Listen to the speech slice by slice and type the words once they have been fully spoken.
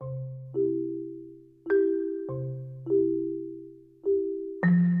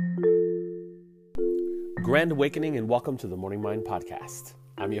Grand Awakening and welcome to the Morning Mind Podcast.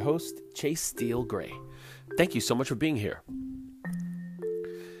 I'm your host, Chase Steele Gray. Thank you so much for being here.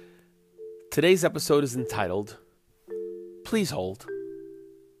 Today's episode is entitled, Please Hold.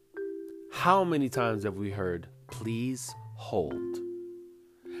 How many times have we heard, please hold?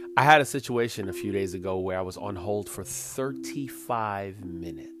 I had a situation a few days ago where I was on hold for 35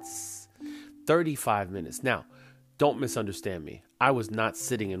 minutes. 35 minutes. Now, don't misunderstand me. I was not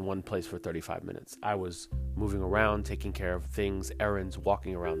sitting in one place for 35 minutes. I was moving around, taking care of things, errands,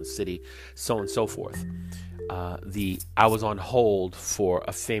 walking around the city, so on and so forth. I was on hold for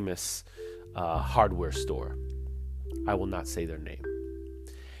a famous hardware store. I will not say their name.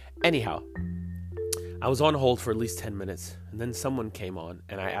 Anyhow, I was on hold for at least 10 minutes, and then someone came on,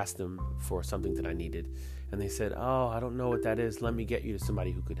 and I asked them for something that I needed, and they said, "Oh, I don't know what that is. Let me get you to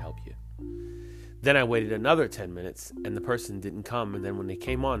somebody who could help you." Then I waited another 10 minutes, and the person didn't come, and then when they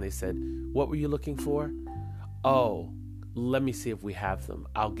came on, they said, "What were you looking for?" "Oh, let me see if we have them.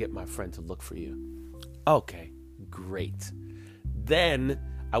 I'll get my friend to look for you." Okay, great. Then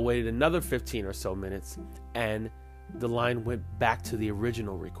I waited another 15 or so minutes, and the line went back to the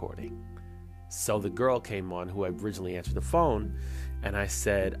original recording. So the girl came on who had originally answered the phone, and I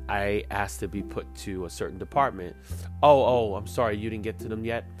said, I asked to be put to a certain department. Oh, I'm sorry, you didn't get to them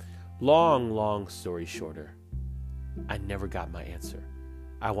yet? Long story shorter, I never got my answer.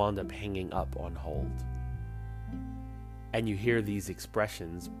 I wound up hanging up on hold. And you hear these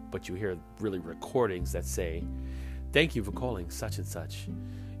expressions, but you hear really recordings that say, "Thank you for calling such and such.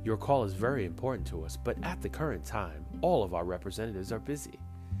 Your call is very important to us, but at the current time, all of our representatives are busy."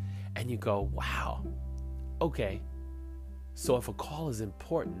 And you go, wow, okay. So if a call is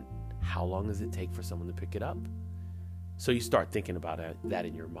important, how long does it take for someone to pick it up? So you start thinking about that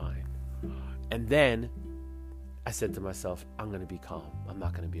in your mind. And then I said to myself, I'm going to be calm. I'm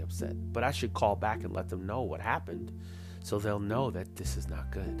not going to be upset. But I should call back and let them know what happened so they'll know that this is not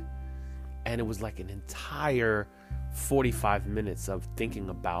good. And it was like an entire 45 minutes of thinking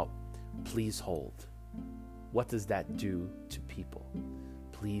about, please hold. What does that do to people?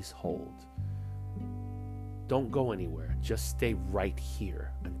 Please hold. Don't go anywhere. Just stay right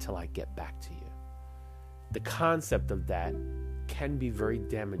here until I get back to you. The concept of that can be very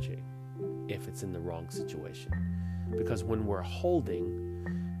damaging if it's in the wrong situation. Because when we're holding,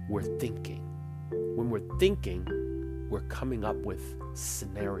 we're thinking. When we're thinking, we're coming up with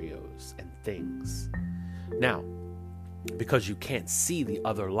scenarios and things. Now, because you can't see the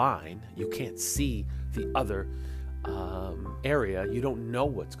other line, you can't see the other area, you don't know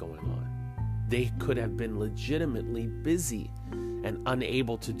what's going on. They could have been legitimately busy and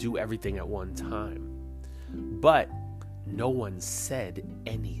unable to do everything at one time. But no one said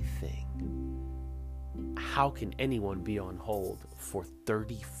anything. How can anyone be on hold for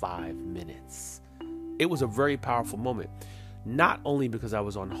 35 minutes? It was a very powerful moment, not only because I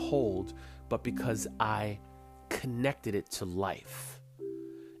was on hold, but because I connected it to life.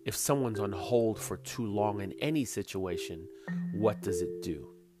 If someone's on hold for too long in any situation, what does it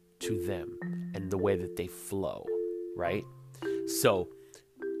do to them and the way that they flow, right? So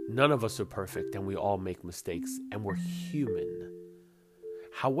none of us are perfect, and we all make mistakes, and we're human.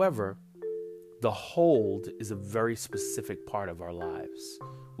 However, the hold is a very specific part of our lives.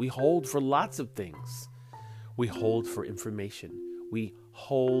 We hold for lots of things. We hold for information. We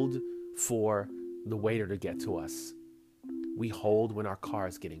hold for the waiter to get to us. We hold when our car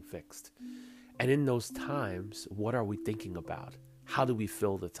is getting fixed. And in those times, what are we thinking about? How do we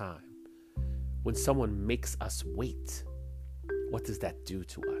fill the time? When someone makes us wait, what does that do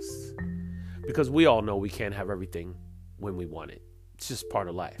to us? Because we all know we can't have everything when we want it. It's just part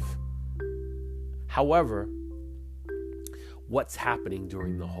of life. However, what's happening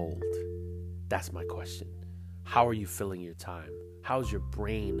during the hold? That's my question. How are you filling your time? How's your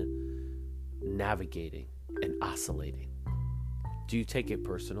brain navigating and oscillating? Do you take it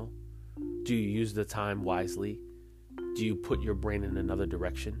personal? Do you use the time wisely? Do you put your brain in another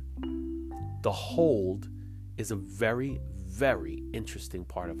direction? The hold is a very, very interesting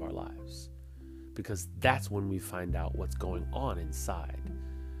part of our lives, because that's when we find out what's going on inside.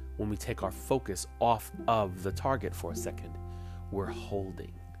 When we take our focus off of the target for a second, we're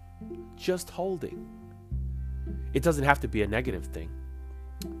holding. Just holding. It doesn't have to be a negative thing.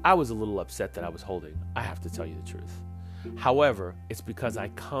 I was a little upset that I was holding. I have to tell you the truth. However, it's because I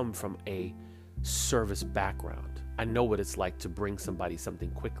come from a service background. I know what it's like to bring somebody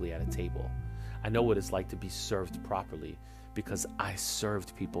something quickly at a table. I know what it's like to be served properly because I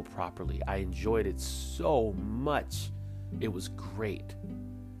served people properly. I enjoyed it so much. It was great.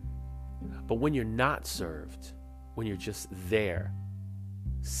 But when you're not served, when you're just there,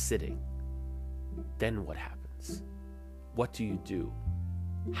 sitting, then what happens? What do you do?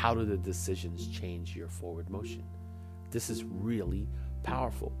 How do the decisions change your forward motion? This is really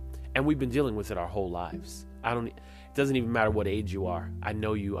powerful. And we've been dealing with it our whole lives. It doesn't even matter what age you are. I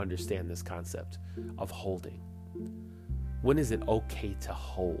know you understand this concept of holding. When is it okay to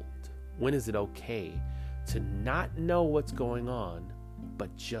hold? When is it okay to not know what's going on,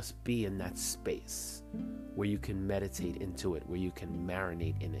 but just be in that space where you can meditate into it, where you can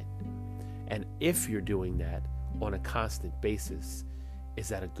marinate in it? And if you're doing that on a constant basis, is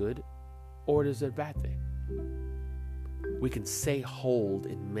that a good or is it a bad thing? We can say hold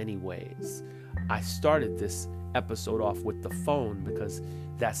in many ways. I started this episode off with the phone because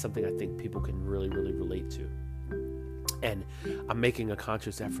that's something I think people can really, really relate to. And I'm making a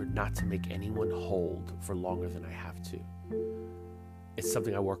conscious effort not to make anyone hold for longer than I have to. It's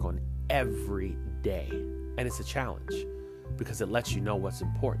something I work on every day. And it's a challenge because it lets you know what's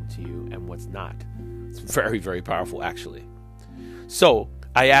important to you and what's not. It's very, very powerful, actually. So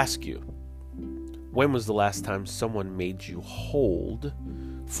I ask you, when was the last time someone made you hold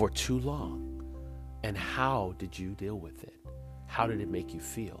for too long? And how did you deal with it? How did it make you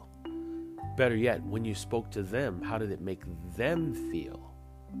feel? Better yet, when you spoke to them, how did it make them feel?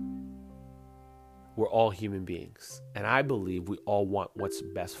 We're all human beings, and I believe we all want what's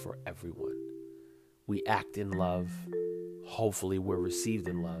best for everyone. We act in love. Hopefully, we're received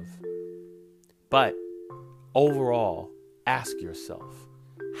in love. But overall, ask yourself,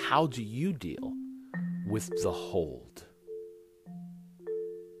 how do you deal with the hold?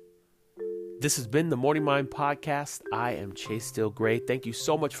 This has been the Morning Mind Podcast. I am Chase Steele Gray. Thank you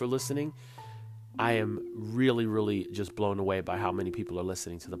so much for listening. I am really, really just blown away by how many people are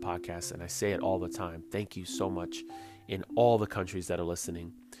listening to the podcast, and I say it all the time. Thank you so much in all the countries that are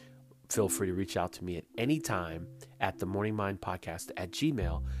listening. Feel free to reach out to me at any time at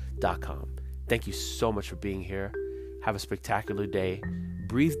themorningmindpodcast@gmail.com. Thank you so much for being here. Have a spectacular day.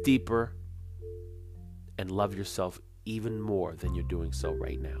 Breathe deeper and love yourself even more than you're doing so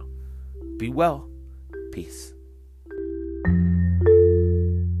right now. Be well. Peace.